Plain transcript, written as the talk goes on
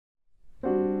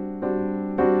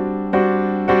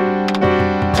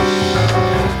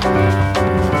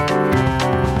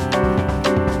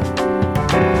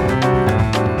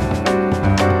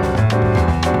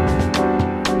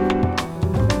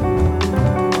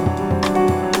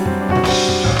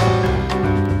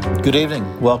Good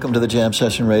evening. Welcome to the Jam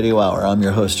Session Radio Hour. I'm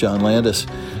your host, John Landis.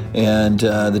 And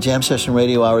the Jam Session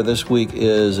Radio Hour this week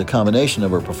is a combination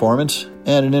of a performance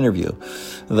and an interview.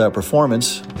 The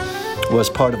performance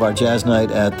was part of our jazz night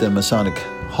at the Masonic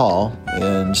Hall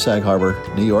in Sag Harbor,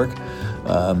 New York.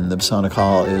 The Masonic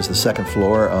Hall is the second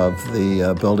floor of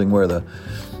the building where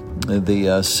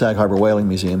the Sag Harbor Whaling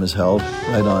Museum is held,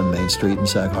 right on Main Street in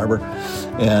Sag Harbor.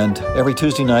 And every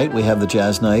Tuesday night we have the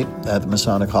jazz night at the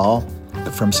Masonic Hall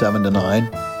from 7 to 9.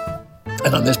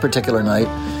 And on this particular night,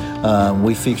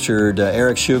 we featured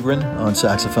Eric Schugren on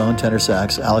saxophone, tenor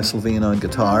sax, Alex Levine on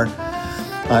guitar,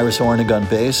 Iris Ornig on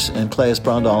bass, and Claes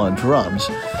Brondal on drums.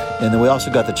 And then we also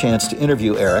got the chance to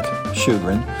interview Eric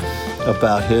Schugren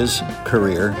about his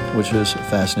career, which was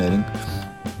fascinating.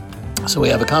 So we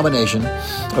have a combination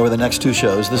over the next two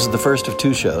shows. This is the first of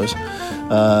two shows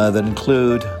that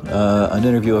include an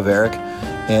interview of Eric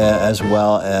as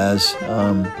well as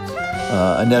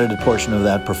an edited portion of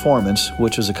that performance,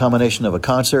 which is a combination of a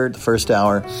concert, the first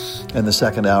hour, and the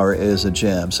second hour is a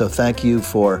jam. So thank you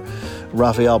for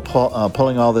Raphael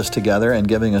pulling all this together and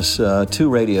giving us two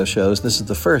radio shows. This is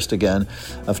the first, again,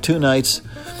 of two nights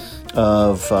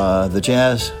of the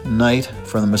Jazz Night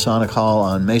from the Masonic Hall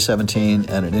on May 17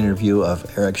 and an interview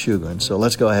of Eric Schugren. So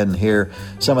let's go ahead and hear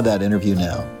some of that interview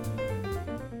now.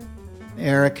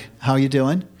 Eric, how are you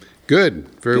doing? Good,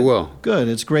 very well. Good.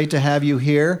 It's great to have you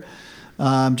here.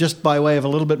 Just by way of a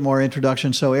little bit more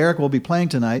introduction, so Eric will be playing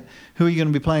tonight. Who are you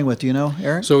going to be playing with? Do you know,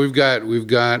 Eric? So we've got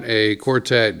a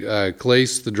quartet,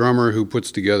 Claes, the drummer, who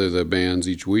puts together the bands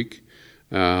each week.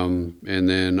 And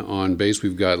then on bass,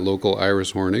 we've got local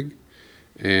Iris Hornig.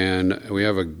 And we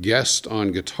have a guest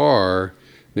on guitar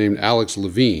named Alex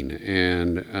Levine.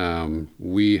 And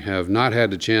we have not had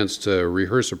the chance to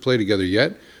rehearse or play together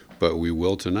yet, but we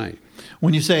will tonight.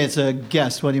 When you say it's a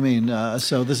guest, what do you mean?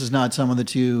 So this is not someone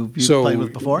that you've played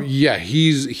with before? Yeah,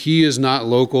 he is not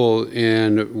local,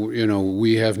 and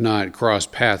we have not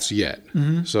crossed paths yet.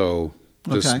 Mm-hmm. So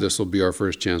this will be our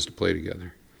first chance to play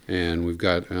together, and we've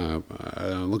got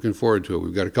looking forward to it.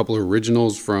 We've got a couple of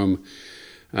originals from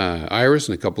Iris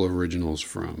and a couple of originals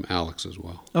from Alex as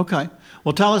well. Okay.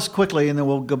 Well, tell us quickly, and then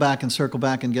we'll go back and circle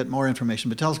back and get more information.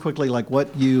 But tell us quickly, like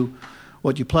what you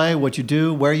play, what you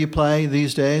do, where you play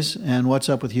these days, and what's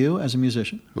up with you as a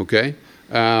musician. Okay.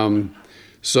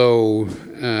 So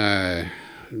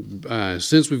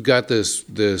since we've got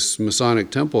this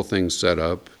Masonic temple thing set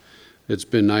up, it's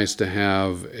been nice to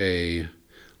have a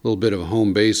little bit of a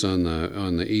home base on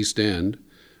the East End.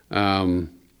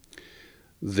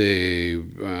 The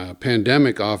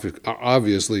pandemic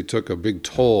obviously took a big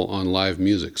toll on live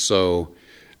music. So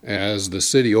as the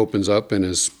city opens up and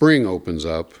as spring opens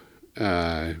up,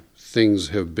 things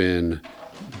have been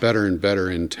better and better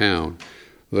in town.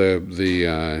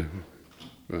 The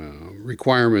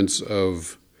requirements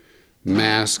of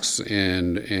masks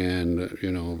and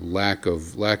lack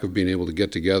of being able to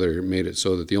get together made it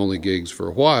so that the only gigs for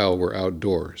a while were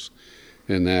outdoors,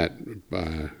 and that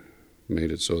made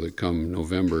it so that come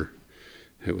November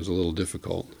it was a little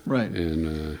difficult. Right.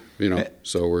 And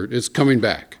so it's coming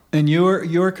back. And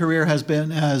your career has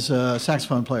been as a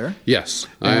saxophone player. Yes,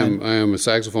 I am a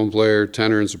saxophone player,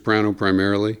 tenor and soprano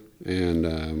primarily,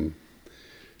 and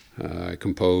I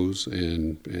compose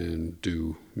and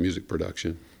do music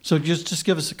production. So just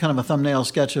give us kind of a thumbnail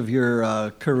sketch of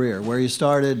your career, where you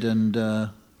started and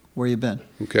where you've been.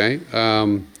 Okay,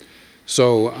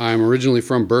 so I'm originally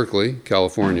from Berkeley,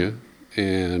 California,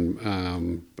 and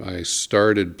I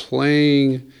started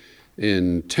playing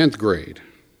in 10th grade.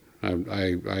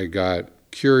 I got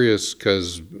curious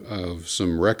because of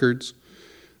some records,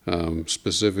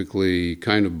 specifically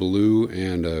Kind of Blue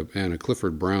and a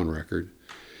Clifford Brown record.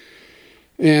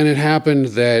 And it happened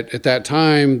that at that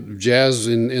time, jazz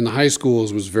in the high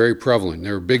schools was very prevalent.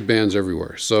 There were big bands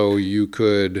everywhere. So you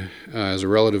could, as a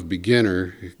relative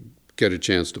beginner, get a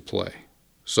chance to play.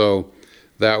 So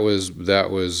that was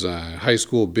high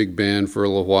school big band for a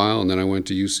little while, and then I went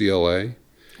to UCLA.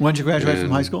 When did you graduate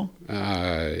from high school?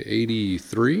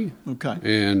 83. Okay.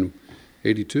 And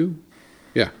 82.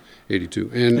 Yeah,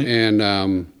 82.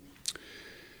 And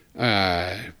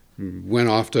went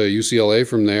off to UCLA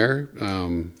from there.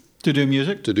 To do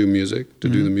music? To do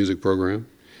the music program.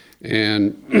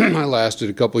 And I lasted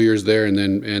a couple of years there, and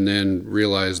then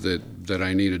realized that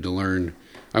I needed to learn.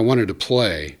 I wanted to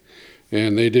play.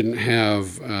 And they didn't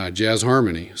have jazz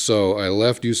harmony. So I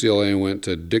left UCLA and went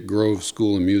to Dick Grove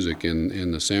School of Music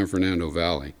in the San Fernando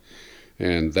Valley.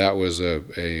 And that was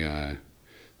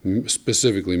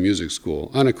specifically music school,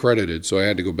 unaccredited. So I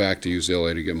had to go back to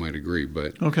UCLA to get my degree.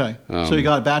 But okay, so you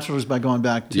got a bachelor's by going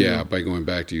back to by going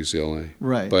back to UCLA.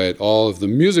 Right. But all of the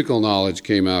musical knowledge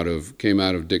came out of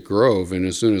Dick Grove, and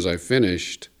as soon as I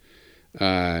finished,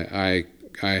 I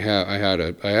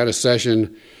had a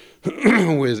session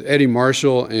with Eddie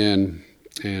Marshall and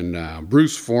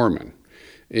Bruce Foreman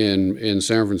in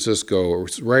San Francisco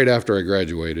right after I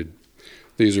graduated.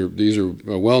 These are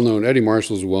well-known. Eddie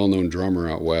Marshall's a well-known drummer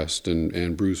out west,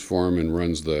 and Bruce Foreman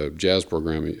runs the jazz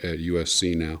program at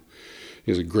USC now.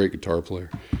 He's a great guitar player.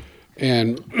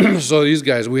 And so these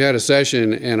guys, we had a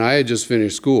session, and I had just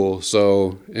finished school,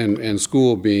 and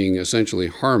school being essentially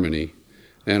harmony.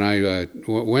 And I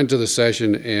went to the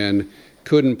session and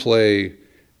couldn't play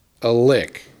a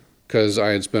lick because I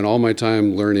had spent all my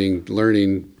time learning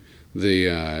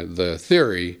the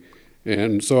theory.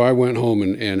 And so I went home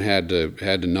and had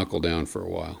to knuckle down for a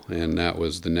while, and that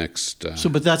was the next.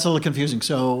 But that's a little confusing.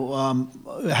 So,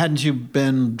 hadn't you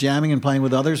been jamming and playing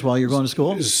with others while you're going to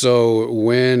school? So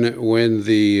when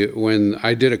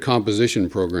I did a composition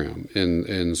program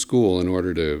in school in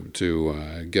order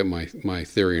to get my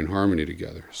theory and harmony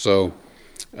together. So,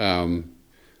 the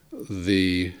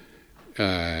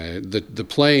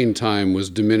playing time was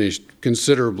diminished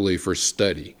considerably for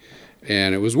study.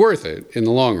 And it was worth it in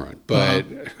the long run, but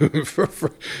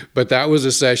but that was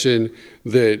a session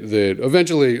that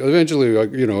eventually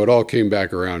it all came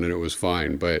back around and it was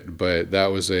fine. But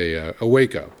that was a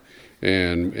wake up,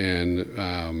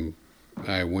 and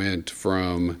I went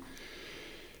from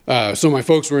so my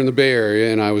folks were in the Bay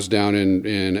Area and I was down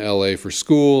in L.A. for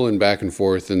school and back and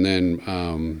forth, and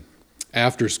then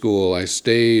after school I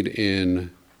stayed in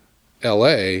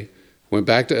L.A. Went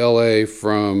back to L.A.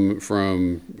 from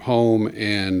home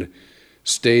and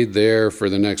stayed there for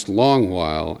the next long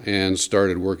while and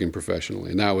started working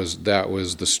professionally. And that was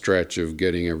the stretch of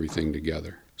getting everything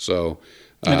together. So,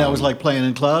 and that was like playing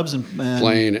in clubs and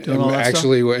playing. Doing all that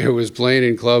actually, stuff? It was playing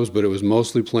in clubs, but it was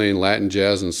mostly playing Latin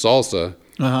jazz and salsa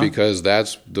because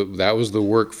that was the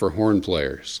work for horn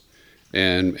players.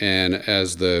 And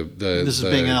as this is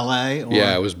big in L.A. Or?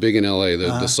 Yeah, it was big in L.A. The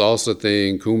salsa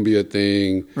thing, cumbia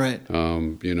thing, right?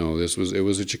 It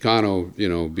was a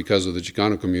Chicano. Because of the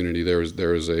Chicano community, there was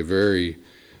a very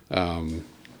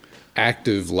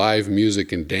active live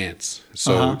music and dance.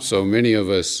 So many of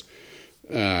us,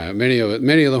 many of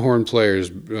the horn players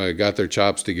got their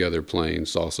chops together playing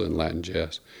salsa and Latin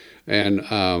jazz, and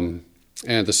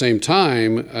at the same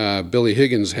time, Billy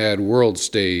Higgins had World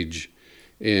Stage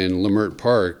in Lemert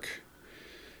Park,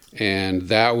 and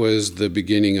that was the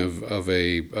beginning of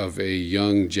a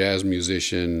young jazz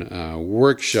musician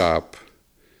workshop,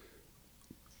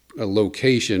 a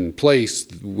location place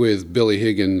with Billy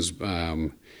Higgins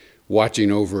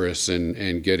watching over us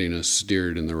and getting us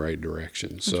steered in the right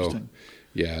direction. So,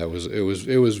 yeah, it was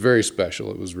very special.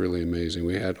 It was really amazing.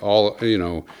 We had all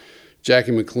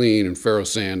Jackie McLean and Pharoah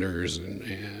Sanders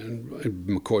and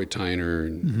McCoy Tyner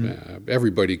and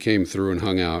everybody came through and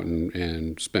hung out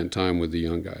and spent time with the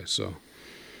young guys. So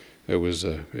it was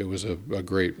a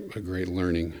great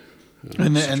learning.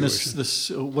 And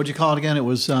this what'd you call it again? It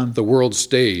was the World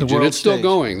Stage, and it's still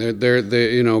going.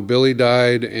 Billy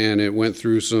died, and it went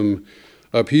through some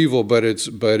upheaval, but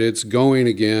it's going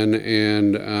again,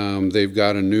 and they've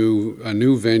got a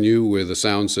new venue with a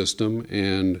sound system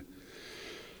and.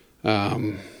 A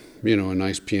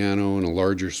nice piano and a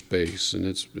larger space,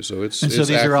 and so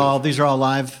these are all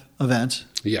live events.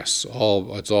 Yes,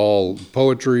 it's all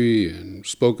poetry and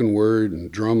spoken word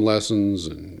and drum lessons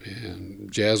and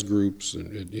jazz groups,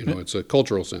 and it's a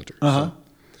cultural center. So.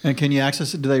 And can you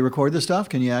access it? Do they record this stuff?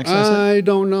 Can you access it? I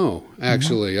don't know,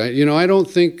 actually.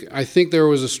 I think there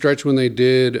was a stretch when they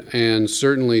did, and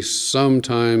certainly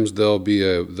sometimes there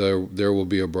will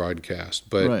be a broadcast.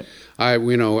 But right.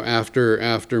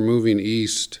 After moving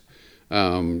east,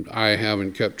 I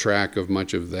haven't kept track of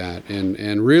much of that,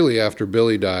 and really after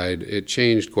Billy died, it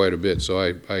changed quite a bit. So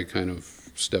I kind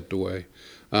of stepped away.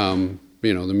 The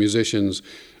musicians.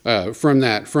 From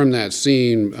that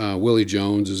scene, Willie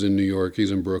Jones is in New York. He's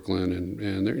in Brooklyn,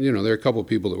 and there are a couple of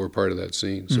people that were part of that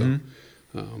scene. So,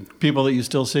 people that you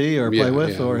still see or play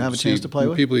with, or have a chance to play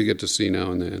with. People you get to see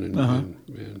now and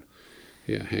then,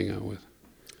 and hang out with.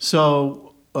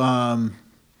 So,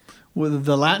 with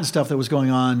the Latin stuff that was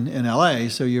going on in L.A.,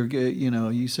 so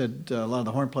you said a lot of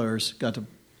the horn players got to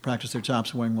practice their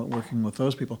chops working with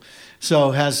those people. So,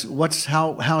 how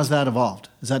has that evolved?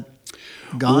 Is that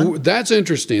gone? That's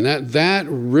interesting. That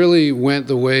really went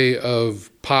the way of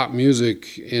pop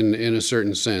music in a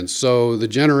certain sense. So the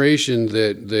generation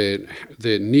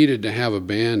that needed to have a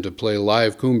band to play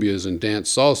live cumbias and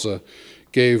dance salsa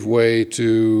gave way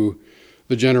to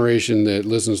the generation that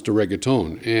listens to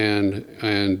reggaeton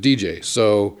and DJ.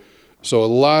 So a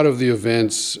lot of the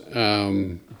events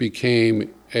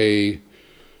became it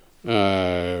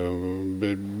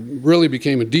really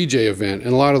became a DJ event,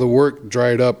 and a lot of the work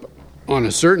dried up on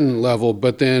a certain level.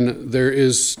 But then there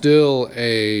is still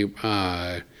a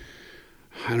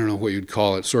I don't know what you'd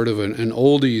call it, sort of an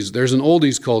oldies. There's an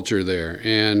oldies culture there,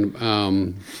 and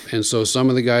so some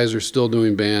of the guys are still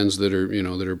doing bands that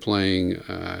are playing.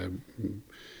 I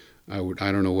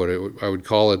don't know what I would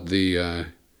call it.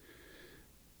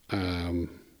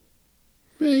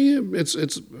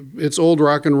 It's old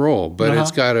rock and roll, but it's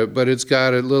got a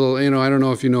little. I don't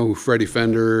know if you know who Freddie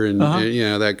Fender and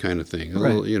that kind of thing. A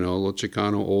little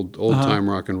Chicano old time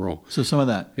rock and roll. So some of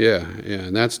that. Yeah,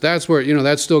 and that's where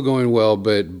that's still going well,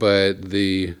 but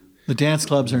the dance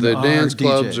clubs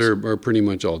are pretty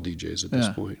much all DJs at this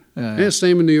point. Yeah,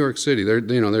 same in New York City.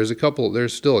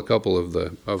 There's still a couple of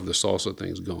the salsa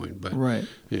things going, but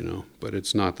but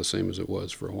it's not the same as it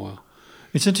was for a while.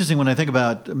 It's interesting when I think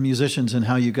about musicians and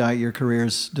how you got your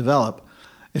careers develop.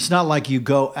 It's not like you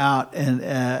go out and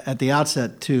at the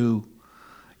outset to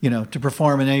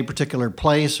perform in any particular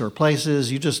place or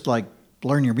places. You just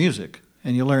learn your music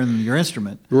and you learn your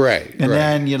instrument. Right. And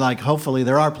then you hopefully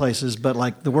there are places,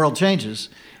 but the world changes,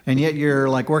 and yet you're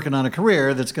working on a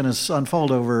career that's going to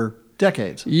unfold over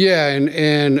decades. Yeah,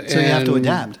 and so you have to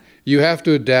adapt. You have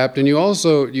to adapt, and you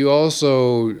also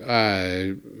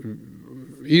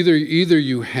Either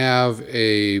you have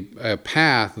a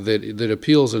path that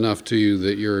appeals enough to you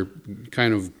that you're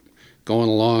kind of going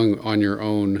along on your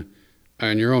own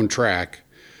track,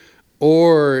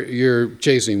 or you're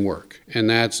chasing work, and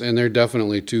they're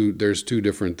definitely there's two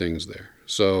different things there.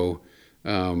 So,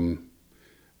 the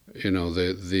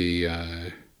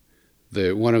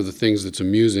one of the things that's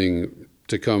amusing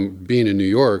to being in New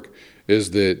York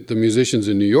is that the musicians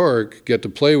in New York get to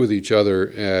play with each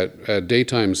other at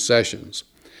daytime sessions.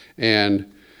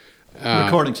 And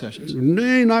recording sessions?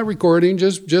 Not recording,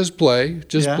 just play.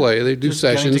 Play. They do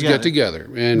sessions, get together,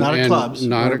 and not at clubs.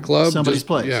 Not at clubs. Somebody's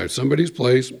place. Yeah, somebody's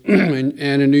place. and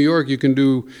in New York, you can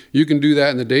do that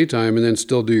in the daytime, and then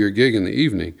still do your gig in the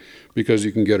evening, because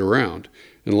you can get around.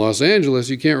 In Los Angeles,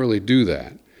 you can't really do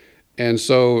that. And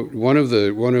so one of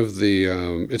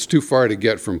the it's too far to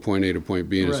get from point A to point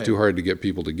B, and It's too hard to get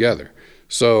people together.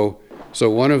 So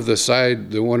one of the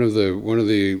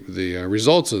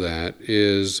results of that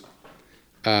is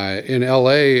in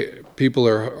LA, people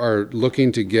are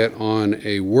looking to get on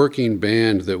a working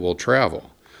band that will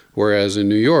travel, whereas in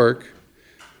New York,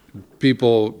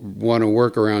 people want to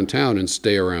work around town and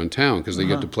stay around town because they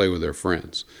get to play with their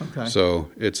friends. Okay.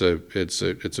 So it's a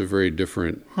very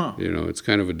different, it's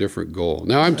kind of a different goal.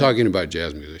 Now I'm talking about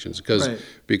jazz musicians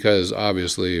because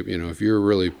obviously, if you're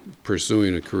really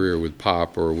pursuing a career with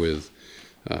pop or with,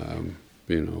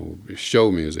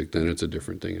 show music, then it's a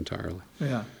different thing entirely.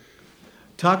 Yeah.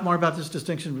 Talk more about this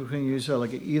distinction between you. So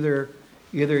either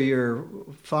you're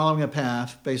following a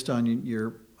path based on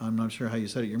your, I'm not sure how you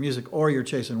said it, your music, or you're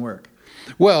chasing work.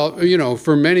 Well,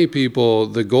 for many people,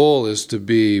 the goal is to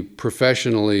be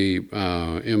professionally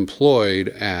employed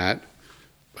at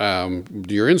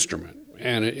your instrument,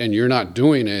 and you're not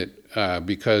doing it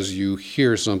because you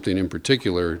hear something in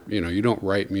particular. You don't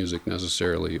write music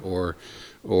necessarily, or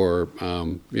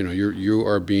you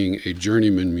are being a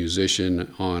journeyman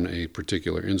musician on a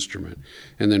particular instrument,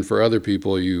 and then for other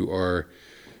people, you are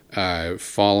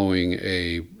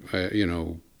following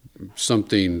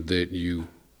something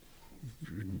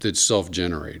that's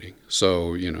self-generating.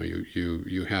 So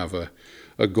you have a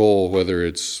goal, whether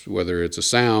it's a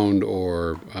sound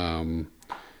or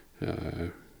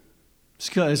it's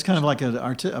kind of like a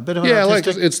bit of an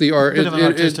artistic, it's the art.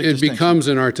 It becomes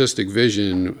an artistic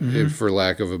vision, for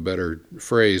lack of a better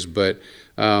phrase, but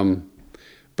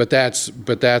that's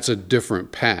a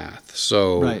different path.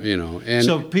 So and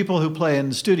so people who play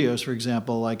in studios, for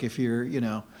example, like if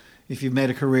you've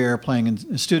made a career playing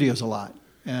in studios a lot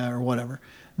or whatever,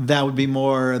 that would be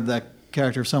more the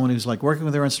character of someone who's working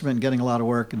with their instrument and getting a lot of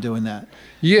work and doing that.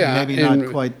 Yeah, maybe not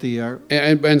quite the.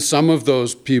 And some of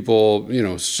those people,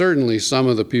 certainly some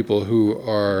of the people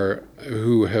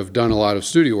who have done a lot of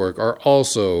studio work are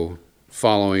also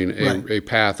following a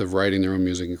path of writing their own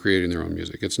music and creating their own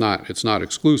music. It's not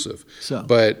exclusive. So,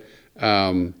 but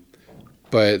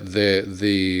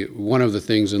the one of the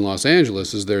things in Los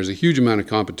Angeles is there's a huge amount of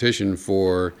competition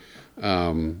for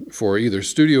either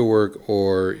studio work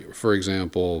or, for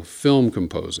example, film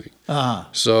composing.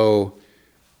 So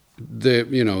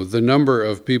the number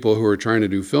of people who are trying to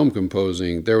do film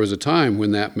composing, there was a time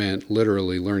when that meant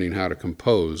literally learning how to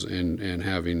compose and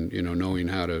having, knowing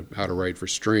how to write for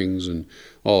strings and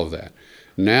all of that.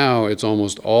 Now it's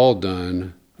almost all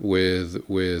done with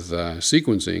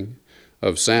sequencing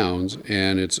of sounds,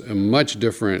 and it's a much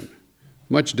different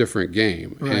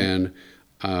game. Right.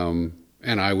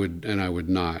 And I would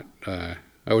not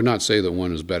say that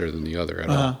one is better than the other at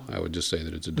all. I would just say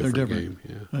that it's a different game.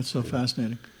 Yeah. That's so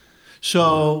fascinating.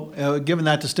 So, given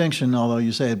that distinction, although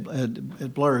you say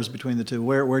it blurs between the two,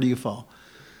 where do you fall?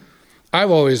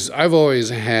 I've always wanted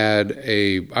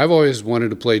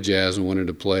to play jazz and wanted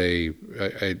to play.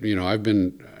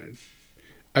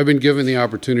 I've been given the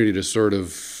opportunity to sort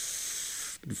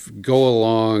of go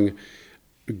along,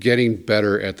 getting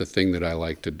better at the thing that I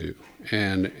like to do,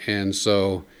 and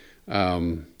so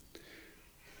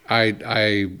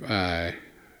I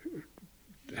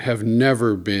have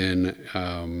never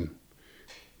been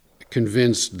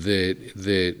convinced that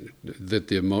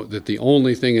the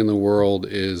only thing in the world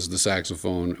is the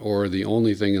saxophone, or the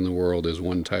only thing in the world is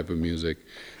one type of music.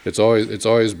 It's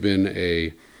always been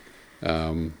a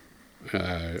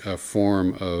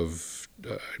form of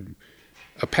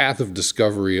a path of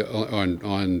discovery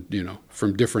on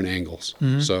from different angles.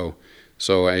 Mm-hmm.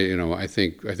 So I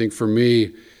think for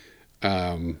me,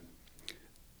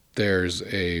 there's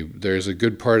a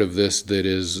good part of this that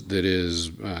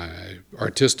is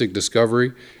artistic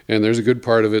discovery, and there's a good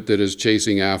part of it that is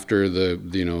chasing after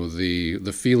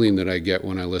the feeling that I get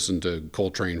when I listen to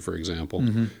Coltrane, for example.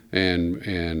 Mm-hmm.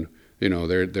 and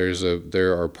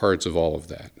there are parts of all of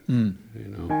that.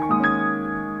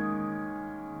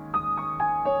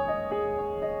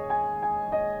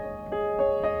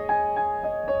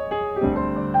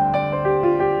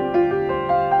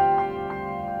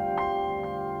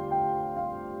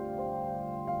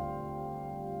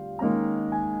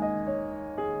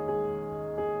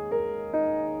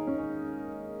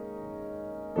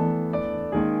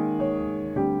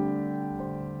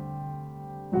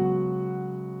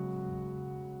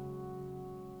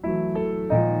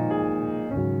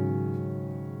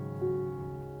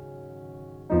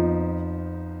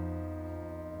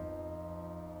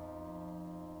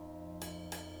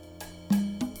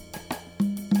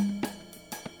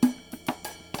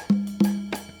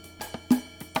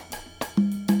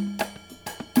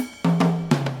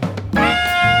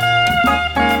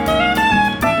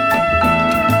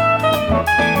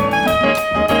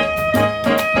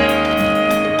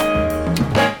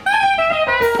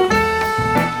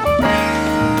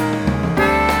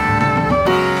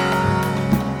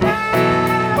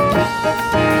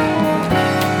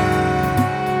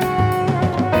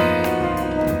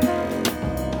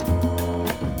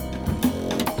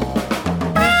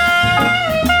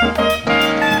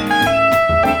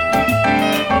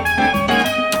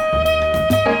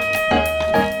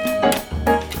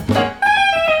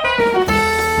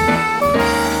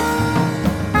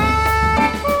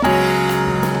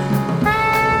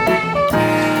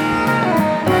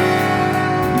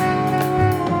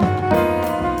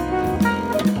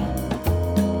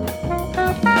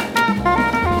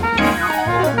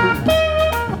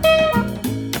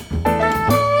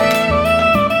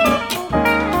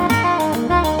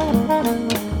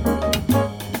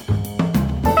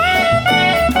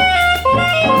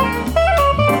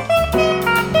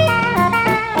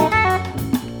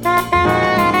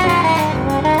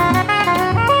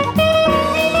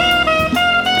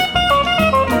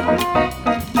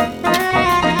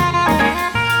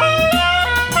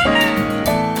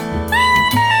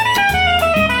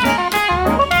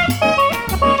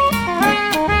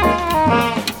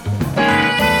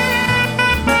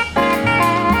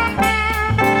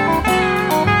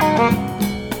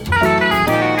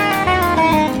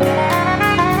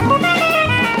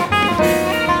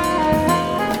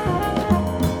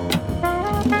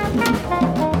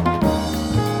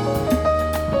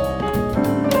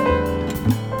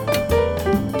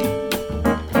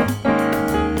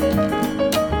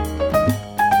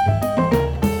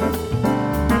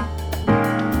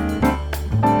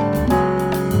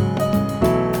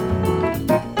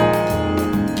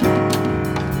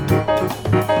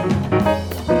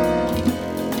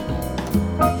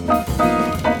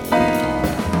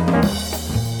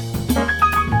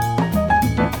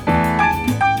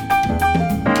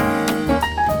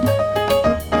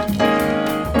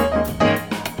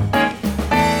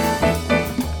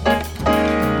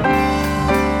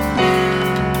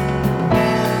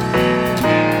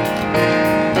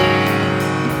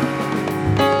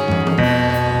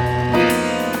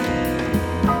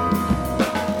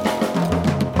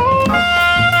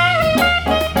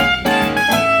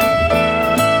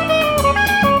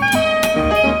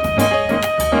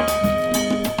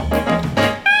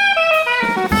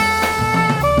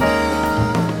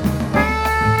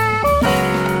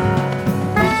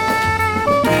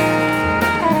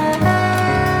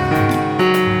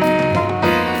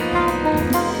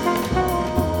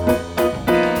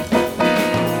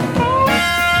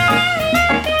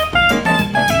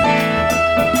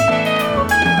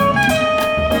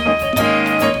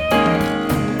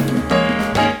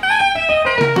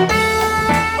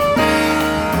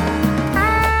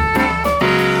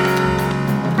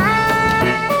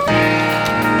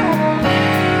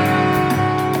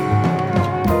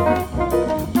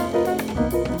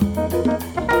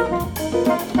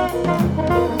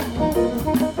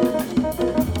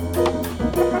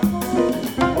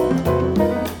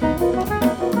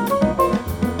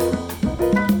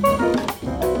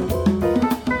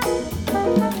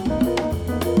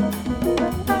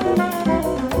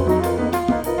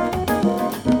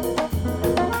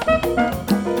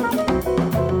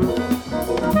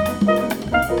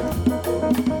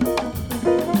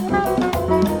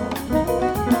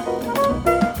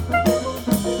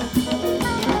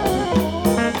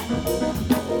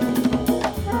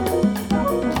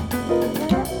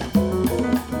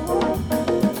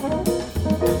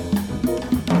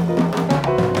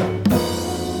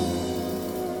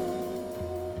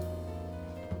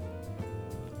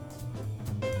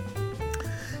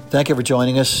 Thank you for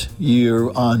joining us.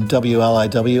 You're on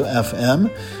WLIW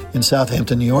FM in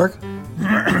Southampton, New York.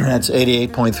 That's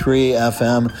 88.3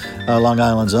 FM, Long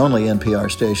Island's only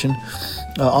NPR station.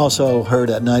 Also heard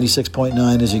at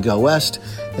 96.9 as you go west,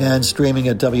 and streaming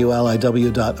at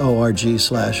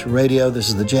wliw.org/radio. This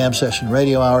is the Jam Session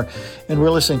Radio Hour, and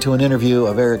we're listening to an interview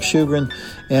of Eric Schugren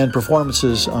and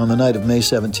performances on the night of May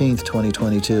 17th,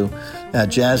 2022 at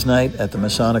Jazz Night at the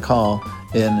Masonic Hall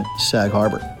in Sag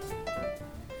Harbor.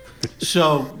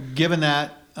 So, given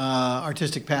that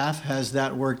artistic path, has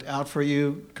that worked out for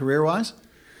you career-wise?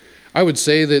 I would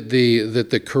say that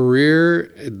the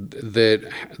career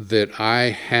that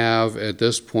I have at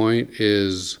this point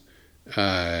has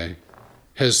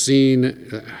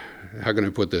seen, how can I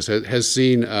put this? Has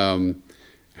seen ups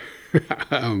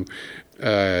and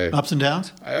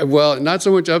downs? Well, not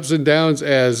so much ups and downs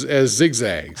as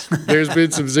zigzags. There's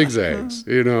been some zigzags,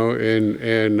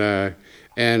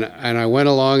 and I went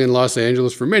along in Los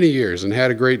Angeles for many years and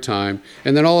had a great time.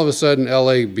 And then all of a sudden,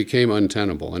 LA became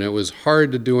untenable. And it was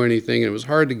hard to do anything. And it was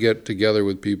hard to get together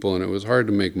with people. And it was hard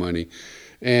to make money.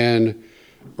 And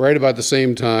right about the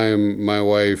same time, my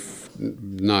wife,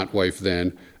 not wife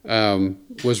then,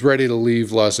 was ready to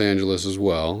leave Los Angeles as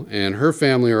well. And her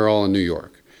family are all in New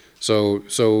York. So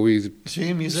we... Is she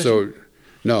a musician? So,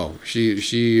 no,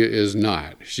 she is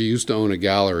not. She used to own a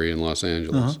gallery in Los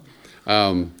Angeles.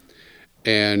 Uh-huh.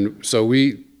 And so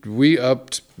we up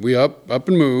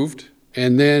and moved,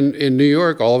 and then in New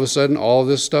York, all of a sudden, all of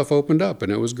this stuff opened up,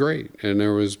 and it was great. And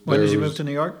When did you move to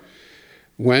New York?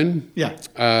 When? Yeah.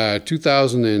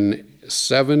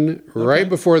 2007, okay. Right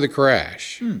before the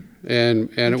crash, and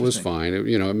it was fine.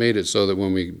 It made it so that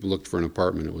when we looked for an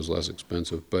apartment, it was less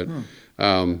expensive. But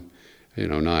I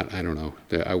don't know.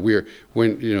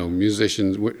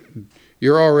 Musicians.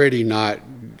 You're already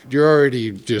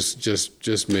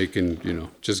just making,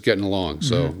 just getting along.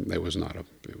 So it was not.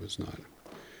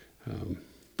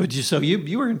 But you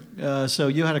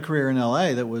had a career in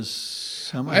LA that was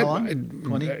how long?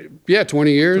 20?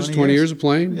 20 years. 20 years of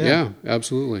playing. Yeah,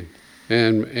 absolutely.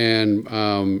 And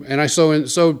I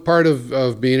so part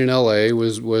of being in LA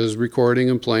was recording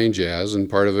and playing jazz, and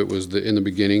part of it was in the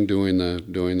beginning doing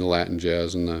the Latin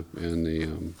jazz and the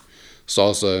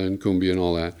salsa and cumbia and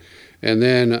all that. And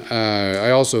then I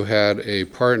also had a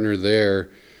partner there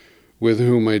with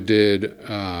whom I did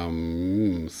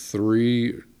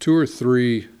three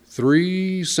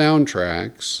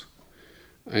soundtracks,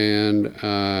 and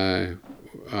a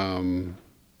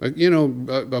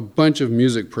bunch of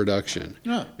music production.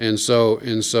 Yeah. And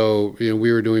so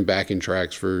we were doing backing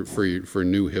tracks for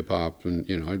new hip hop and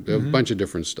a bunch of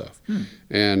different stuff,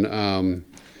 and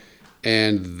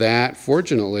that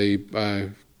fortunately.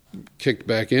 Kicked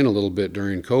back in a little bit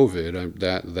during COVID.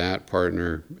 That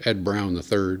partner, Ed Brown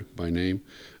III by name,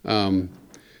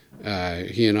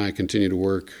 he and I continue to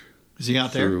work. Is he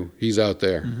out there? He's out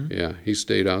there. Mm-hmm. Yeah, he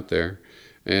stayed out there.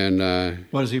 And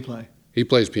what does he play? He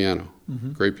plays piano.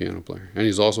 Mm-hmm. Great piano player, and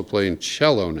he's also playing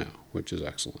cello now, which is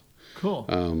excellent. Cool.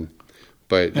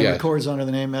 But yeah, records under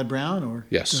the name Ed Brown, or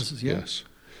yes.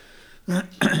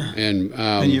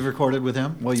 And you've recorded with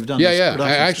him? Well, you've done. Yeah.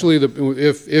 Actually,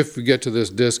 if we get to this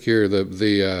disc here,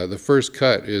 the first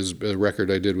cut is a record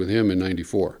I did with him in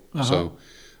 '94. Uh-huh. So,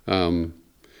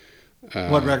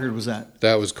 what record was that?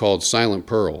 That was called Silent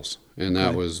Pearls, and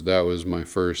that was my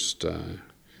first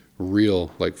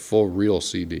full real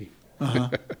CD. Uh-huh.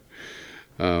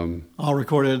 All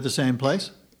recorded at the same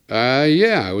place?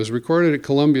 Yeah, it was recorded at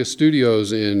Columbia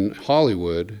Studios in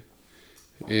Hollywood,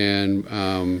 and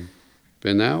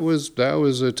that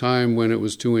was a time when it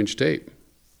was 2-inch tape,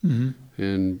 and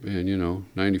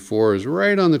 94 is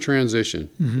right on the transition.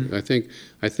 Mm-hmm.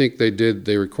 I think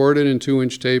they recorded in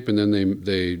 2-inch tape, and then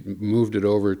they moved it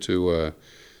over to a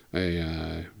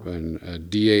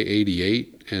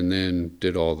DA-88, and then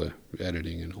did all the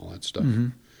editing and all that stuff.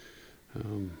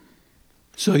 Mm-hmm.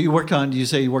 So you worked on? You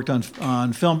say you worked on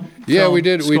film? Yeah, we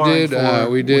did. We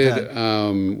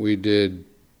did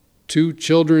 2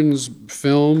 children's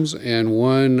films and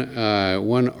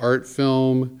one art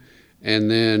film,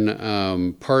 and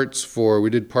then parts for a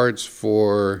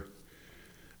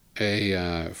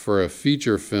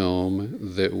feature film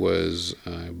that was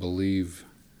I believe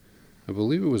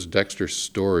it was Dexter's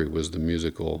Story was the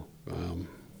musical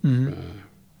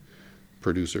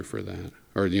producer for that.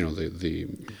 Or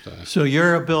So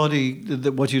your ability,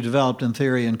 what you developed in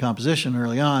theory and composition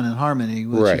early on in harmony,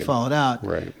 which you followed out,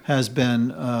 has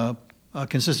been a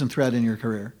consistent thread in your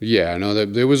career. Yeah, no,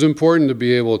 that it was important to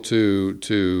be able to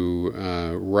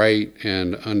write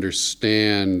and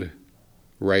understand,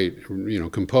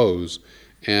 compose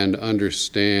and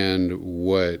understand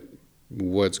what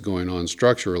what's going on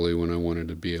structurally when I wanted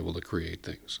to be able to create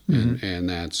things. And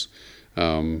that's,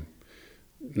 one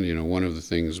of the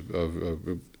things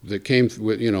that came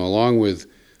with, along with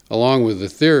the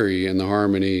theory and the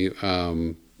harmony,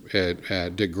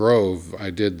 at Dick Grove, I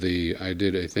did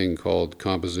a thing called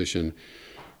composition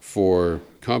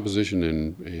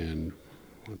and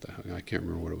what the hell, I can't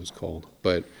remember what it was called,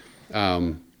 but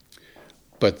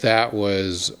that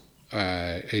was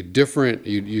a different.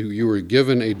 You were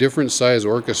given a different size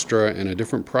orchestra and a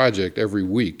different project every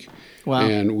week. Wow.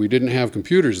 And we didn't have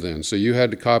computers then, so you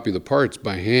had to copy the parts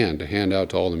by hand to hand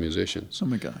out to all the musicians. Oh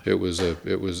my gosh! There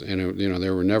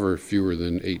were never fewer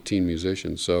than 18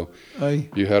 musicians, so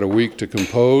you had a week to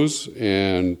compose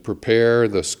and prepare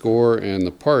the score and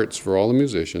the parts for all the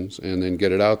musicians, and then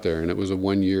get it out there. And it was a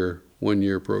one year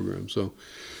program. So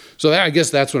I guess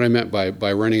that's what I meant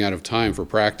by running out of time for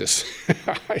practice.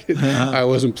 I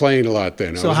wasn't playing a lot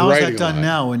then. So how is that done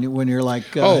now when you're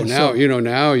like?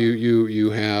 Now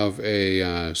you have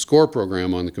a score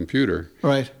program on the computer,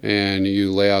 right? And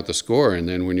you lay out the score, and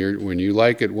then when you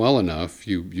like it well enough,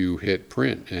 you hit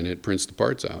print, and it prints the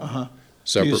parts out.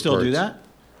 Do you still do that?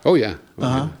 Oh yeah.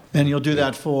 And you'll do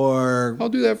that for? I'll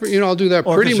do that pretty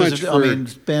much for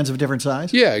bands of different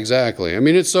size. Yeah, exactly. I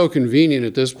mean, it's so convenient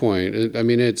at this point.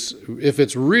 If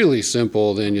it's really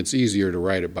simple, then it's easier to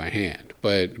write it by hand.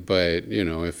 But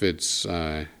if it's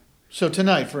so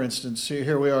tonight, for instance,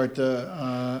 here we are at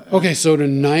the okay. So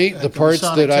tonight, the parts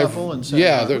Masonic that Temple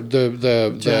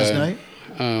the jazz night.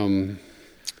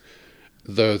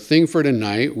 The thing for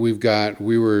tonight, we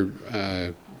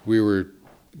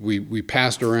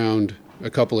passed around a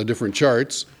couple of different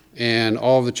charts, and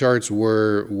all of the charts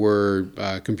were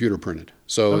computer printed.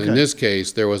 So in this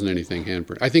case, there wasn't anything hand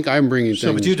printed. I think I'm bringing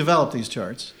things. But you developed these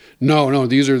charts? No,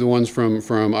 these are the ones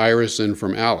from Iris and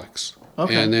from Alex.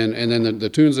 Okay. And then the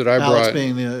tunes that I brought. Alex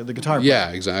being the guitar player. Yeah,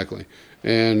 exactly.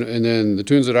 And then the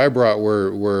tunes that I brought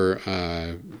were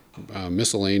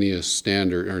miscellaneous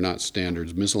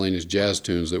miscellaneous jazz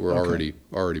tunes that were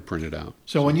already printed out.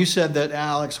 So when you said that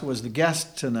Alex was the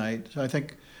guest tonight, I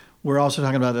think we're also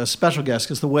talking about a special guest,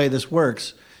 because the way this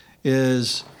works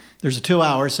is there's a 2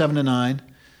 hour, 7 to 9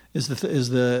 is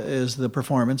the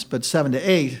performance, but 7 to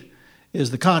 8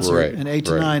 is the concert, right, and 8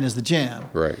 to 9 is the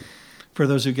jam. Right. For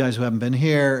those of you guys who haven't been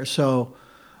here, so.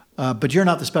 But you're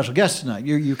not the special guest tonight.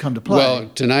 You come to play. Well,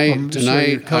 tonight,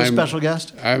 you're co-special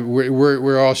guest.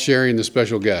 We're all sharing the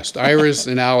special guest. Iris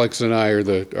and Alex and I are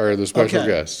the special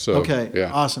guests. So,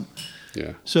 yeah. Awesome.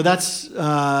 Yeah. So that's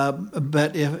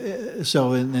but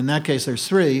in that case there's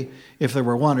 3. If there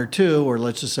were 1 or 2, or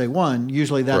let's just say 1,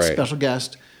 usually that special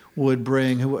guest would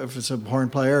bring, if it's a horn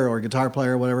player or a guitar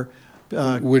player or whatever.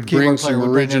 Would bring some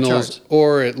originals,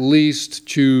 or at least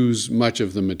choose much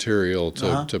of the material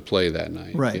to play that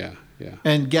night. Right. Yeah.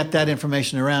 And get that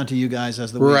information around to you guys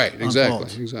as the week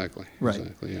unfolds. Exactly. Right.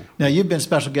 Exactly. Yeah. Now you've been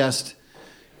special guest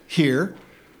here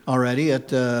already at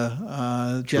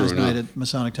Jazz Night at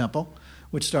Masonic Temple,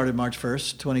 which started March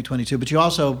 1st, 2022. But you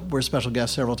also were special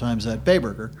guest several times at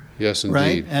Bayburger. Yes, indeed.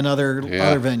 Right, and other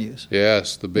venues.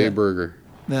 Yes, the Bayburger.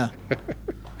 Yeah.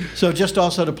 So just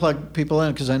also to plug people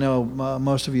in, because I know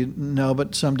most of you know,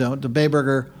 but some don't. The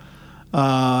Bayburger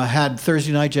had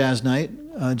Thursday night jazz night,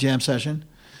 jam session,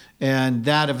 and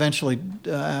that eventually,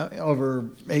 over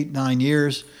 8-9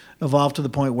 years, evolved to the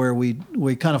point where we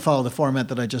kind of follow the format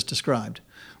that I just described,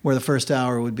 where the first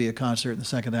hour would be a concert and the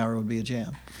second hour would be a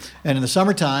jam. And in the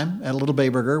summertime, at a little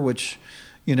Bayburger, which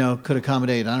could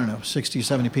accommodate, 60,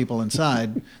 70 people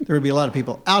inside, there would be a lot of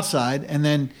people outside, and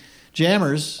then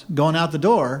jammers going out the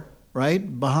door,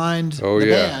 right, behind the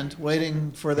band,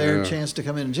 waiting for their chance to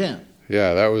come in and jam.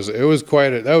 Yeah, that was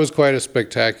quite a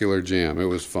spectacular jam. It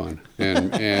was fun,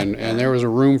 and there was a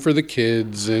room for the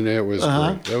kids, and it was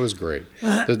great. That was great.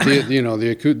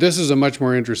 This is a much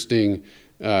more interesting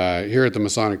here at the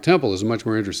Masonic Temple is a much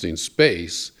more interesting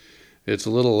space. It's a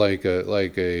little like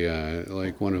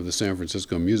one of the San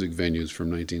Francisco music venues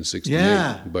from 1968.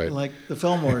 Yeah, but like the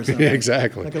Fillmore or something.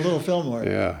 Exactly, like a little Fillmore.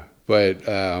 Yeah. But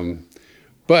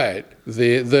the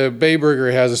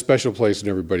Bayburger has a special place in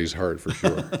everybody's heart, for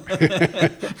sure.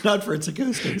 Not for its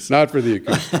acoustics. Not for the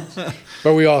acoustics.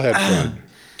 But we all had fun.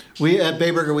 At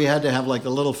Bayburger, we had to have like the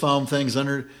little foam things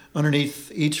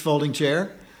underneath each folding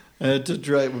chair to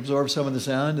try to absorb some of the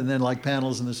sound, and then like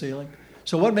panels in the ceiling.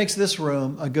 So what makes this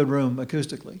room a good room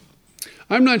acoustically?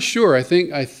 I'm not sure. I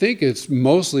think it's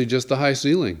mostly just the high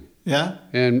ceiling. Yeah?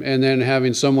 And then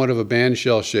having somewhat of a band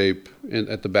shell shape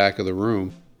at the back of the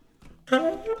room.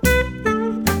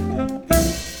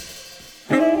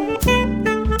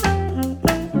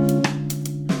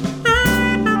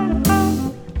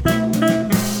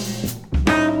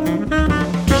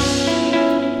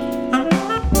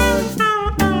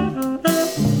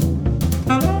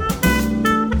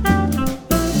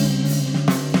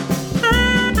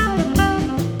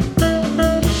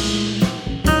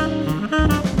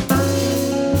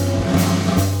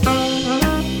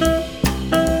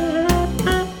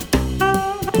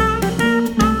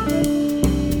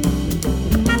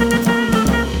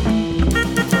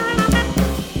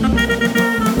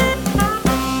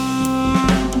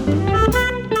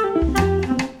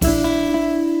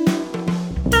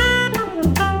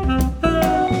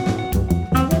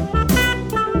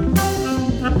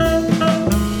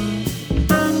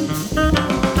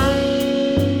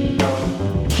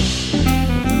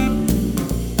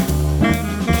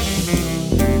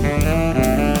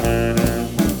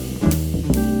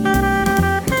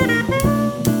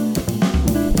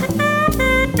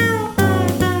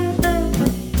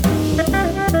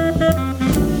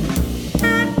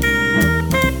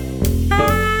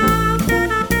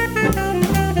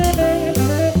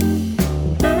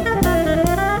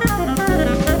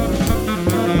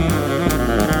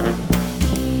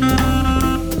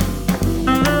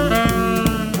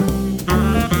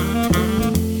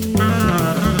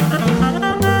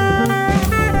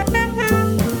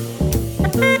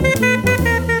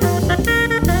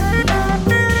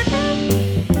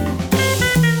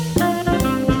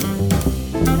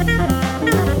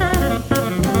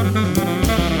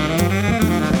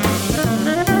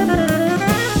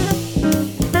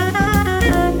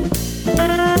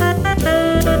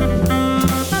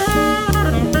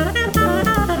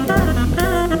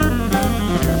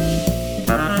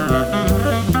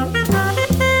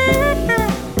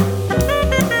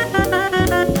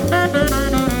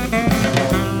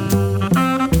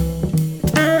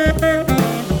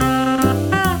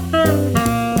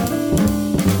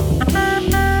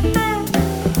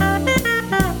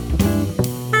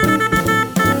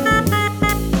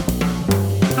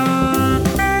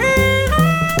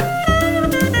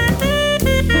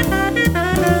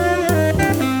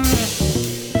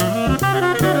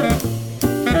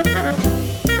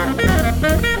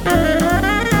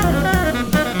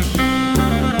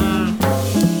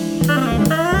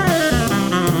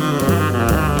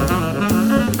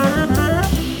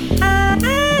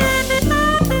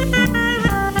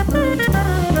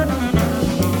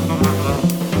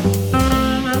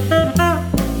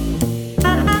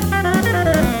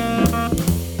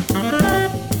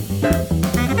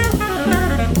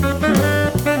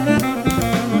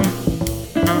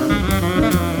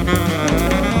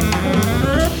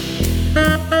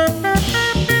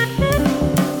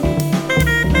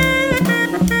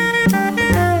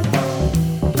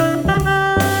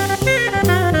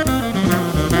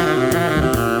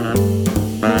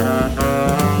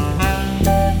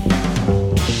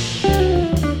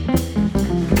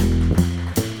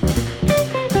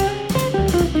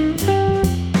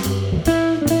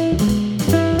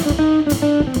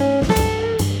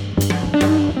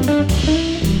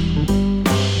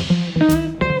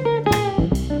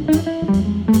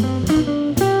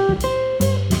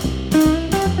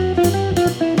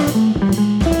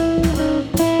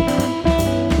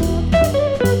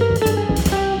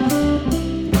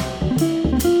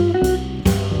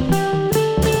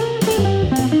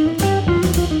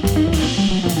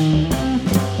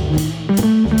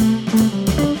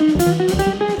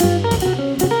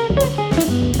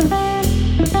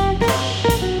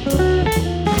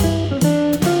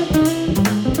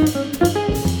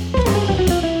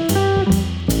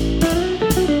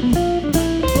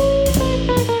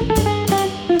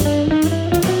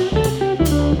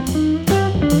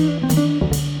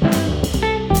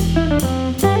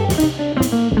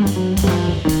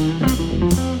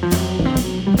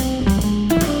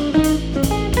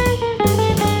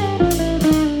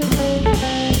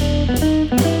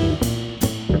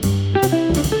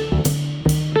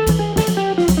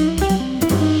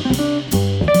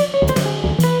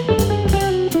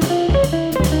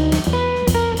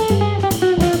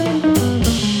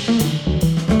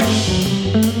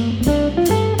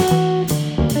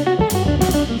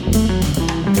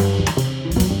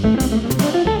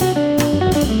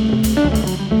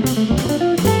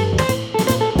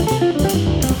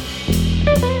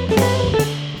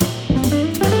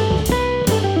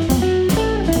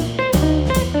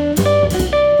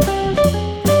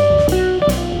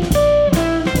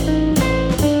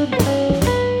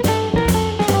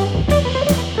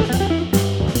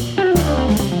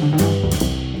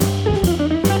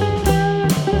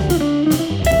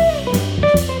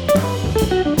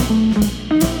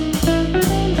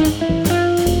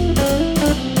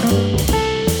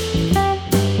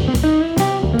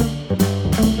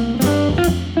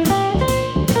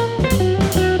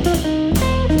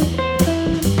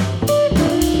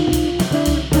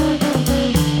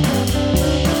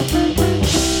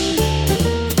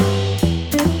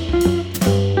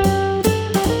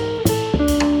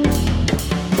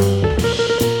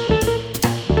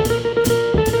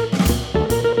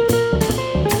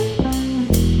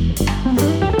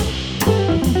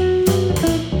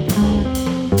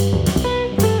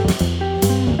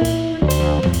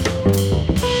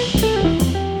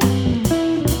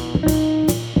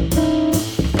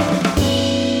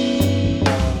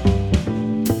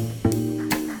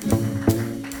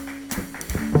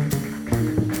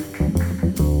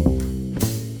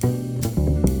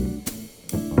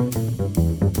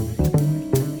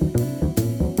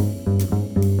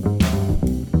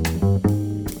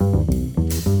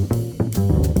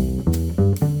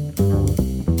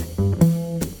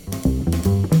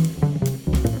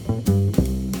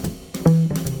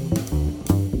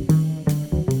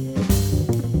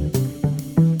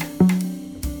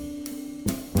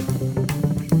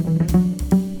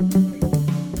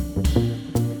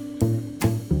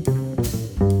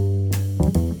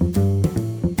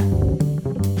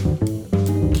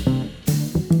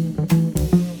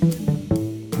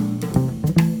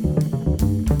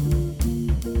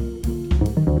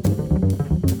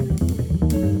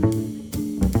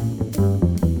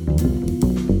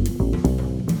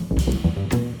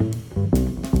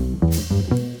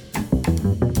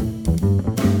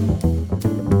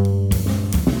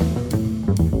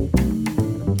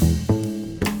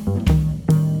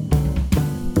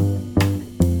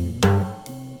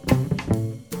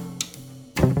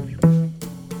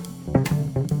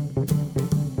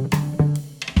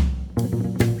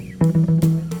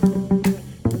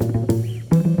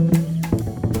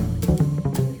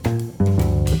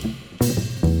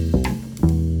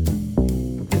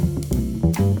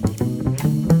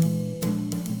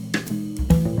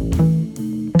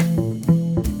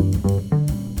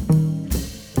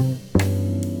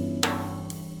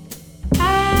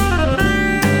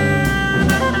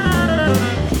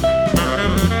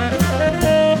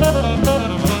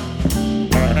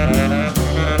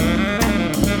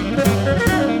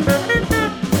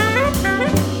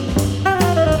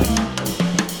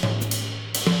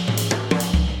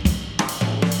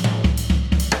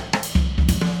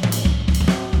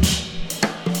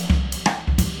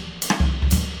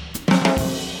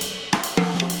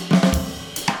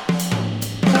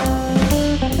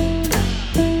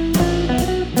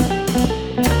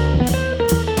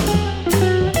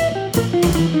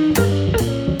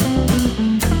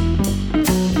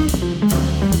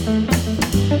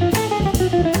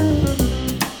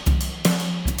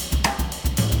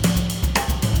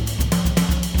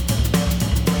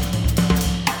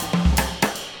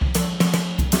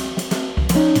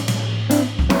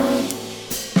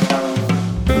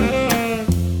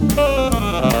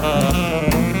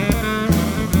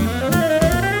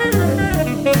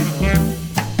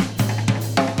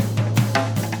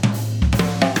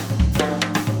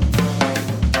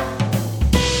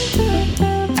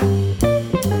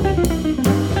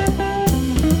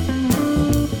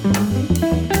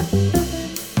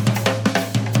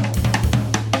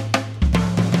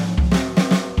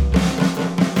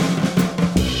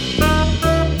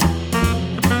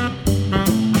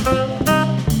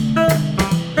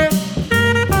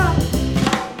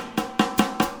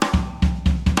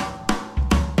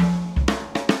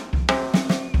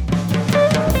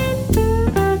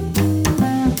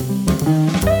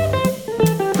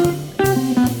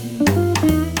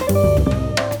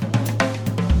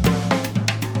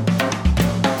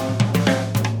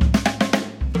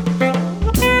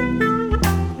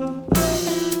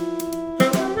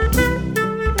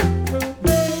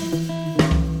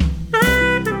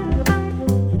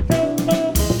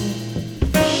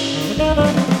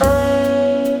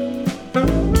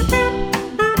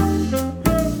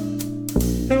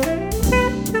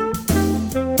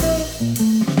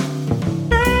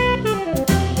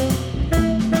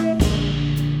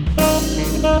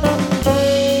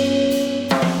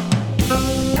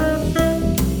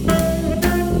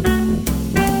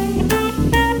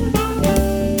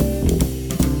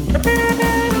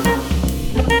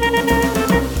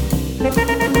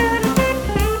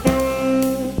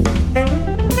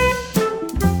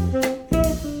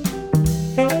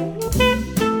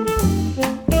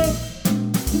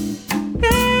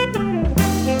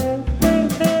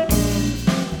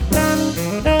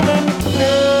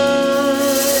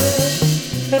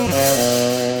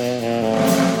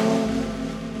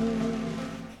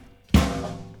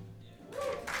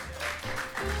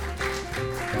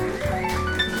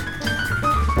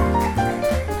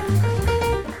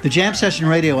 Jam Session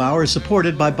Radio Hour is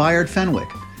supported by Bayard Fenwick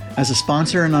as a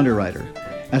sponsor and underwriter.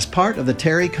 As part of the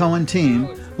Terry Cohen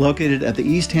team located at the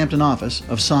East Hampton office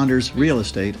of Saunders Real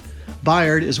Estate,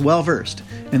 Bayard is well-versed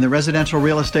in the residential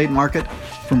real estate market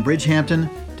from Bridgehampton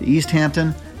to East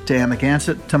Hampton to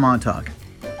Amagansett to Montauk.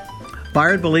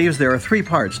 Bayard believes there are three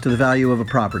parts to the value of a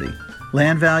property: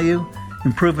 land value,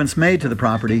 improvements made to the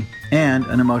property, and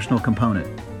an emotional component.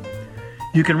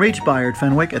 You can reach Bayard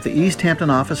Fenwick at the East Hampton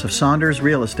office of Saunders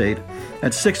Real Estate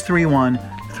at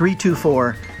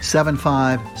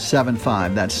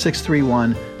 631-324-7575. That's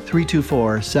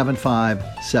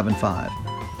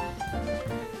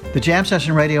 631-324-7575. The Jam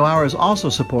Session Radio Hour is also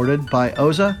supported by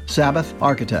Oza Sabbath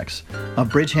Architects of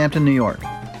Bridgehampton, New York.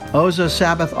 Oza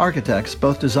Sabbath Architects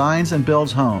both designs and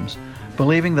builds homes,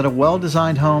 believing that a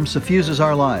well-designed home suffuses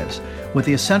our lives with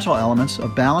the essential elements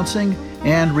of balancing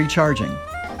and recharging.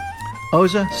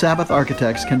 Oza Sabbath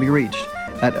Architects can be reached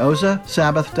at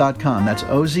ozasabbath.com. That's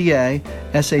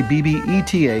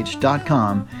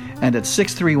OZASABBETH.com, and at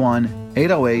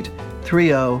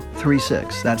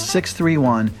 631-808-3036. That's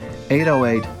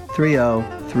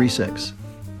 631-808-3036.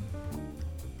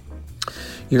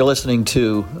 You're listening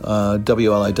to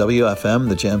WLIW FM,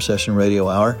 the Jam Session Radio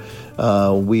Hour.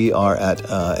 We are at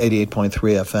 88.3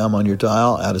 FM on your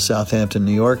dial out of Southampton,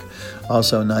 New York.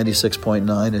 Also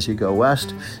 96.9 as you go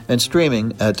west. And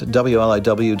streaming at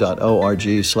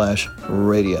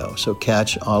wliw.org/radio. So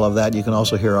catch all of that. You can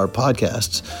also hear our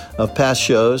podcasts of past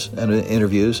shows and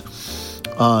interviews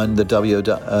on the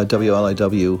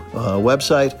WLIW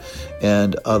website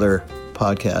and other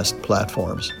podcast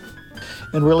platforms.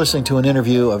 And we're listening to an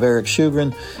interview of Eric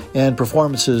Schugren and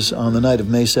performances on the night of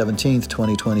May 17th,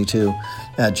 2022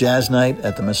 at Jazz Night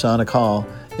at the Masonic Hall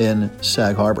in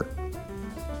Sag Harbor.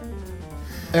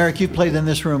 Eric, you've played in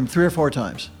this room 3 or 4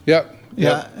 times. Yep.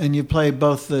 Yeah, and you played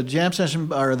both the Jam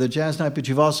Session or the Jazz Night, but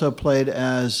you've also played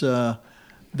as the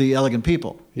Elegant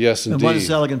People. Yes, indeed. And what is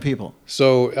Elegant People?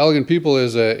 So Elegant People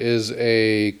is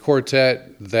a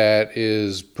quartet that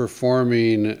is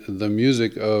performing the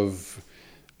music of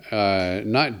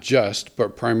not just,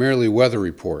 but primarily Weather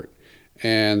Report,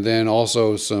 and then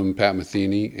also some Pat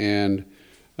Metheny, and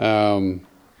the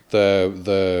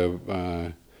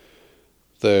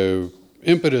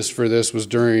impetus for this was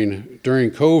during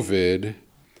COVID.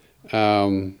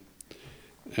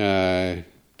 The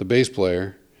bass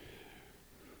player,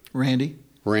 Randy.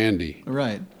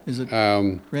 Right. Is it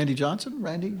Randy Johnson?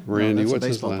 Randy, no, what's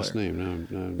his last player. name?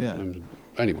 No, yeah.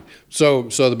 Anyway, so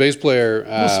the bass player.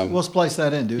 We'll splice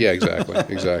that in, dude. Yeah, exactly.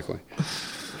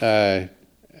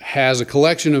 Has a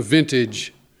collection of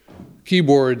vintage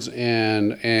keyboards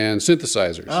and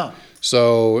synthesizers. Oh.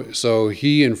 So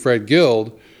he and Fred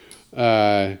Guild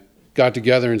got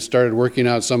together and started working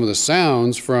out some of the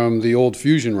sounds from the old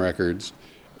Fusion records,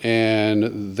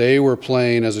 and they were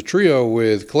playing as a trio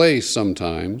with Clay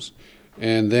sometimes.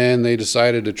 And then they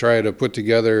decided to try to put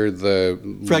together the...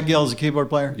 Fred Gill is a keyboard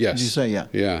player? Yes. Did you say, yeah?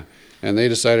 Yeah. And they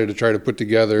decided to try to put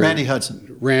together... Randy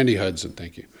Hudson,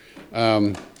 thank you.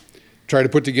 Try to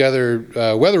put together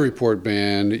a Weather Report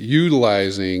band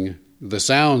utilizing the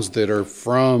sounds that are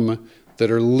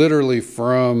literally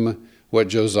from what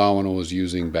Joe Zawinul was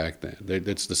using back then.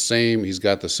 It's the same. He's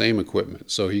got the same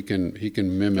equipment, so he can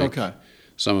mimic... Okay.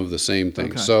 Some of the same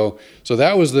things. Okay. So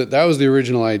that was the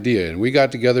original idea, and we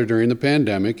got together during the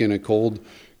pandemic in a cold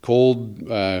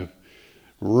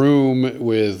room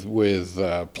with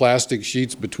plastic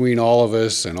sheets between all of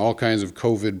us and all kinds of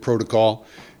COVID protocol,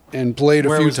 and played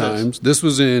a few times. This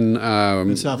was in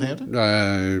Southampton,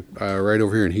 right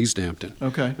over here in East Hampton.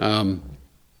 Okay.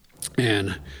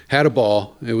 And had a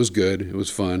ball. It was good. It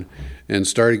was fun, and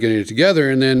started getting it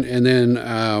together, and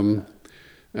then.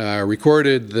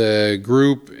 Recorded the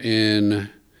group in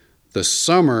the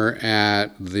summer at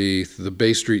the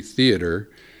Bay Street Theater,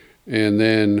 and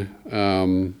then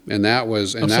and that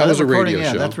was a radio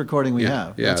show. That's recording we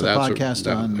have. Yeah, that's a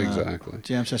podcast on exactly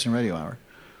Jam Session Radio Hour.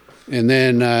 And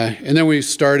then we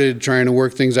started trying to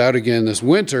work things out again this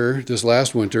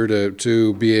last winter,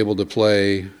 to be able to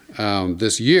play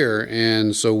this year,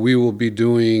 and so we will be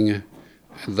doing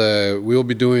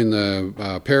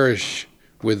the parish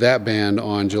with that band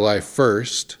on July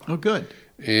 1st. Oh, good.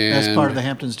 And as part of the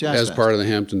Hamptons Jazz Fest. As part of the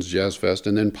Hamptons Jazz Fest.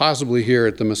 And then possibly here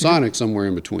at the Masonic somewhere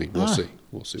in between. We'll see.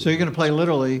 So you're going to play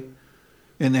literally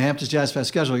in the Hamptons Jazz Fest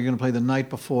schedule. You're going to play the night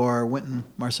before Wynton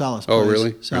Marsalis plays. Oh,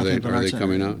 really? Southampton Are they Arts Center.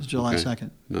 coming out? It's July 2nd.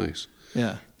 Nice.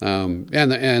 Yeah. And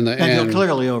he'll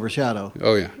clearly overshadow.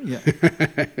 Oh, yeah. Yeah.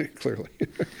 Clearly.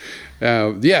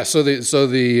 So the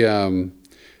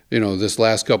this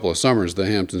last couple of summers, the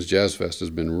Hamptons Jazz Fest has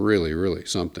been really, really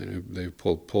something. They've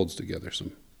pulled together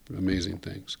some amazing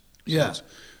things. Yeah.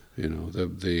 You know,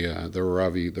 the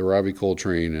Robbie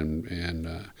Coltrane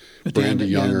and Brandy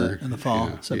Younger in the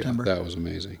fall, September. Yeah, that was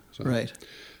amazing. So, right.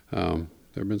 There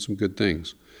have been some good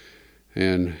things.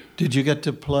 And did you get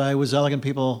to play? Was Elegant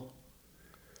People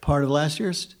part of last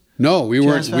year's? No, we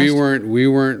weren't. We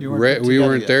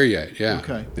weren't there yet. Yeah.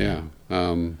 Okay. Yeah.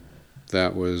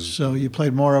 That was. So you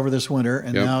played more over this winter,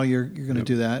 and now you're going to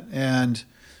do that. And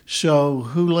so,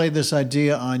 who laid this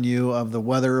idea on you of the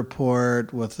weather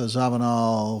report with the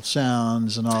Zabanal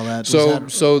sounds and all that?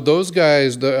 So those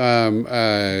guys,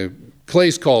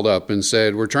 Clace called up and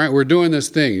said, "We're doing this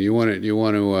thing. You want to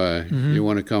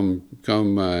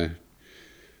come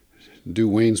do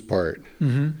Wayne's part?"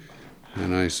 Mm-hmm.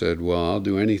 And I said, "Well, I'll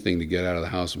do anything to get out of the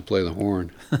house and play the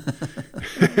horn."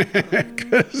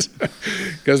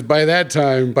 Because by that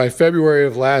time, by February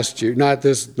of last year, not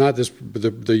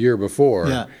the year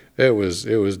before, it was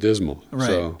dismal. Right.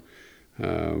 So,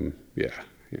 you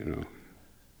know.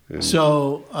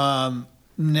 So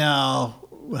now,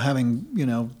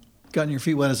 having gotten your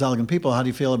feet wet as Elegant People, how do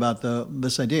you feel about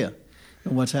this idea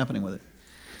and what's happening with it?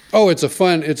 Oh, it's a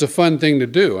fun thing to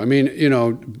do. I mean,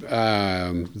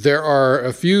 there are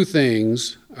a few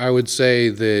things I would say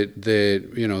that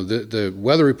the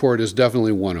weather report is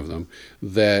definitely one of them.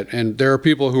 And there are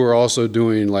people who are also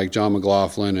doing, like John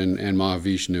McLaughlin and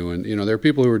Mahavishnu, and there are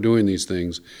people who are doing these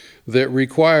things that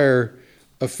require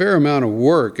a fair amount of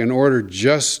work in order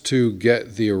just to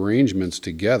get the arrangements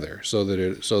together so that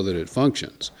it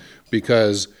functions,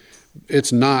 because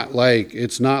it's not like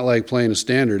playing a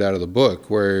standard out of the book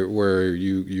where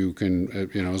you can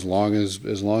as long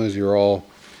as you're all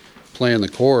playing the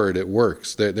chord, it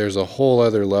works. There's a whole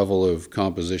other level of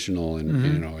compositional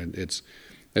and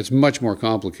it's much more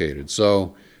complicated.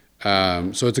 So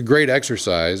it's a great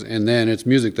exercise, and then it's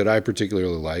music that I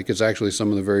particularly like. It's actually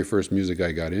some of the very first music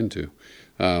I got into.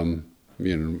 I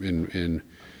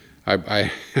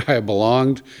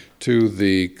belonged to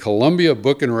the Columbia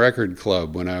Book and Record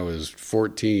Club when I was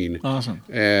 14. Awesome.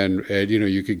 And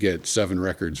you could get 7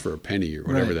 records for a penny or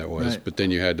whatever that was, but then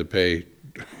you had to pay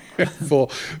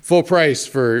full price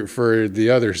for the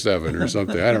other 7 or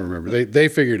something. I don't remember. They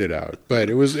figured it out, but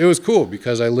it was cool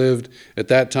because I lived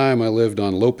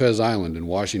on Lopez Island in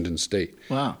Washington State.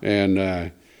 Wow.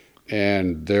 And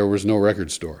there was no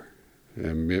record store.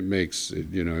 And it makes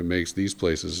these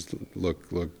places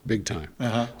look big time.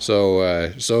 Uh-huh. So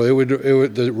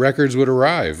the records would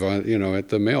arrive at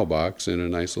the mailbox in a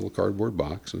nice little cardboard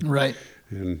box. Right.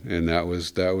 And that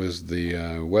was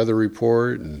the weather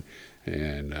report and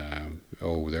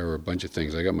there were a bunch of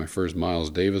things. I got my first Miles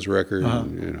Davis record. Uh-huh.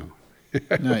 And,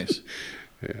 nice.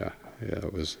 Yeah,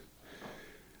 it was.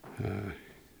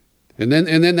 And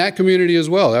then that community as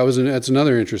well. That's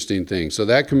another interesting thing. So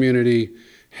that community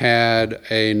had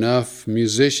enough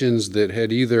musicians that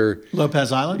had either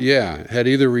Lopez Island? Yeah, had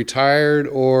either retired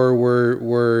or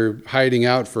were hiding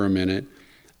out for a minute.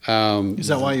 Is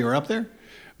that why you were up there?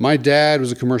 My dad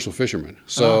was a commercial fisherman.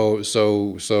 So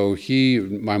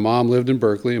my mom lived in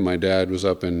Berkeley and my dad was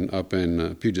up in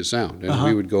Puget Sound. And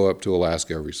we would go up to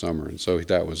Alaska every summer. And so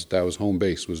that was home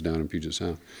base, was down in Puget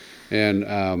Sound.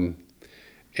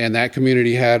 And that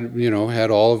community had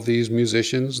all of these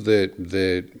musicians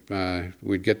that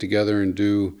we'd get together and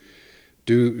do.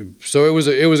 So it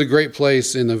was a great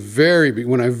place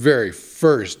when I very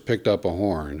first picked up a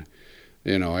horn.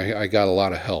 I got a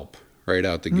lot of help right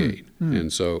out the gate,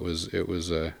 and so it was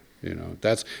so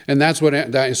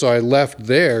I left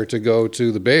there to go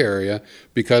to the Bay Area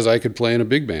because I could play in a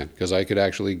big band, because I could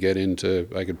actually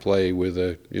I could play with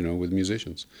with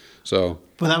musicians. So,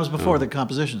 but that was before the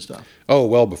composition stuff. Oh,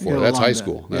 well before. That's high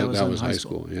school. That was high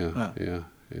school. Yeah.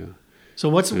 So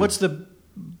what's the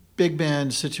big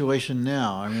band situation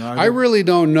now? I mean, I really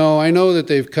don't know. I know that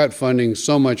they've cut funding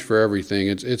so much for everything.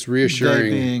 It's reassuring. They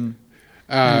being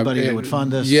anybody that would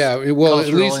fund this. Yeah, well, at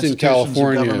least in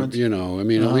California, at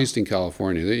least in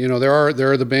California, there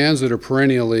are the bands that are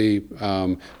perennially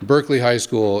Berkeley High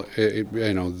School. They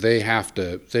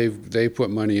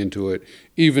put money into it,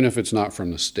 even if it's not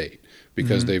from the state,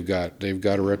 because they've got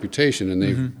a reputation, and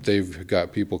they've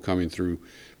got people coming through.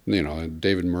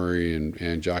 David Murray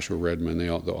and Joshua Redman.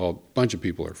 A bunch of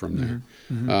people are from there,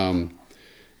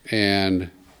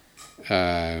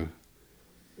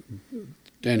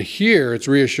 and here it's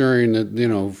reassuring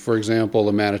that, for example,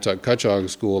 the Mattatuck-Cutchogue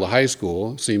School, the high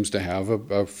school, seems to have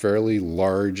a fairly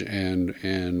large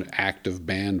and active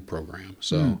band program.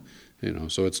 So,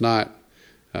 so it's not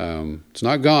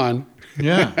gone.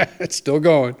 Yeah, it's still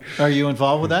going. Are you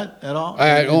involved with that at all?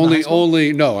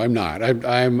 No, I'm not.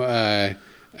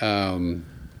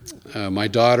 my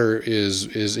daughter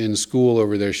is in school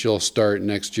over there. She'll start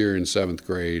next year in 7th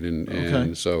grade,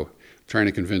 and so I'm trying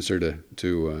to convince her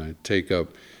to take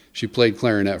up. She played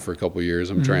clarinet for a couple of years.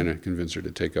 I'm trying to convince her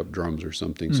to take up drums or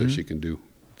something so she can do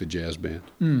the jazz band.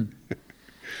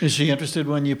 Is she interested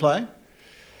when you play?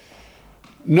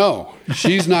 No,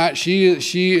 she's not. She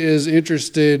is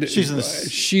interested. She's in in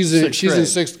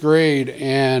 6th grade,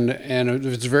 and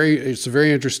it's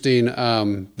very interesting.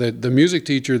 The music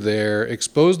teacher there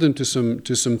exposed them to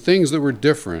some things that were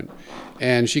different,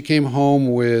 and she came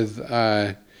home with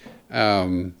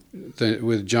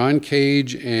John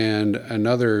Cage and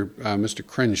another Mr.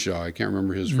 Crenshaw. I can't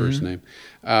remember his first name.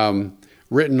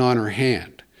 Written on her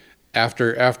hand,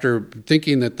 after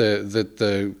thinking that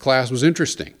the class was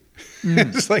interesting.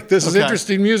 It's like, this is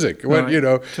interesting music,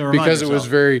 because it was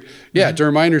very, to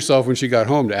remind herself when she got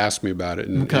home to ask me about it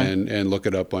and look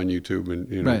it up on YouTube,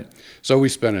 and Right. So we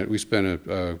spent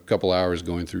a couple hours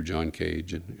going through John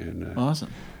Cage and awesome.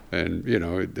 And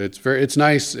it's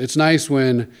nice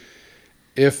when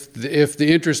if the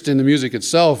interest in the music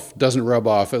itself doesn't rub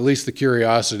off, at least the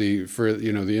curiosity for the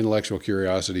intellectual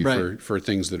curiosity for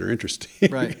things that are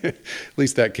interesting. Right. At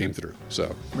least that came through.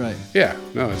 So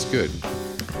it's good.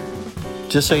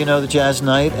 Just so you know, the Jazz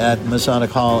Night at Masonic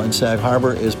Hall in Sag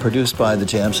Harbor is produced by the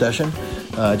Jam Session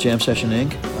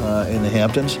Inc. In the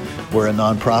Hamptons. We're a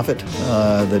nonprofit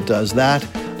that does that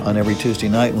on every Tuesday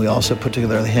night. And we also put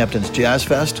together the Hamptons Jazz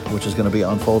Fest, which is going to be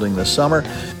unfolding this summer.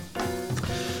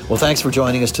 Well, thanks for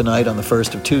joining us tonight on the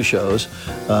first of 2 shows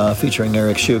featuring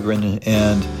Eric Schugren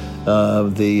and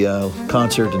the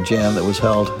concert and jam that was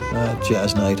held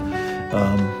Jazz Night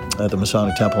at the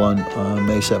Masonic Temple on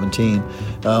May 17.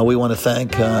 We want to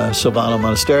thank Silvano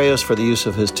Monasterios for the use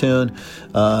of his tune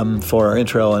for our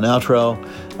intro and outro.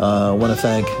 I want to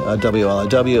thank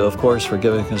WLIW, of course, for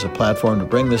giving us a platform to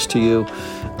bring this to you.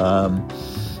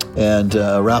 And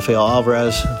Rafael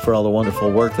Alvarez for all the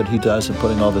wonderful work that he does in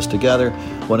putting all this together.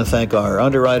 I want to thank our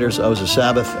underwriters, Oza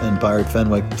Sabbath and Byard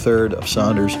Fenwick III of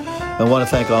Saunders. I want to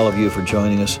thank all of you for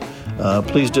joining us.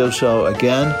 Please do so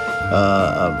again.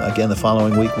 Again, the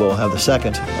following week we'll have the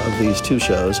second of these 2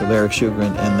 shows of Eric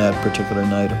Schugren and that particular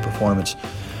night of performance.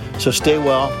 So stay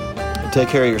well, take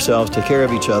care of yourselves, take care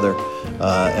of each other,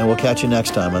 and we'll catch you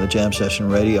next time on the Jam Session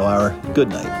Radio Hour. Good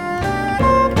night.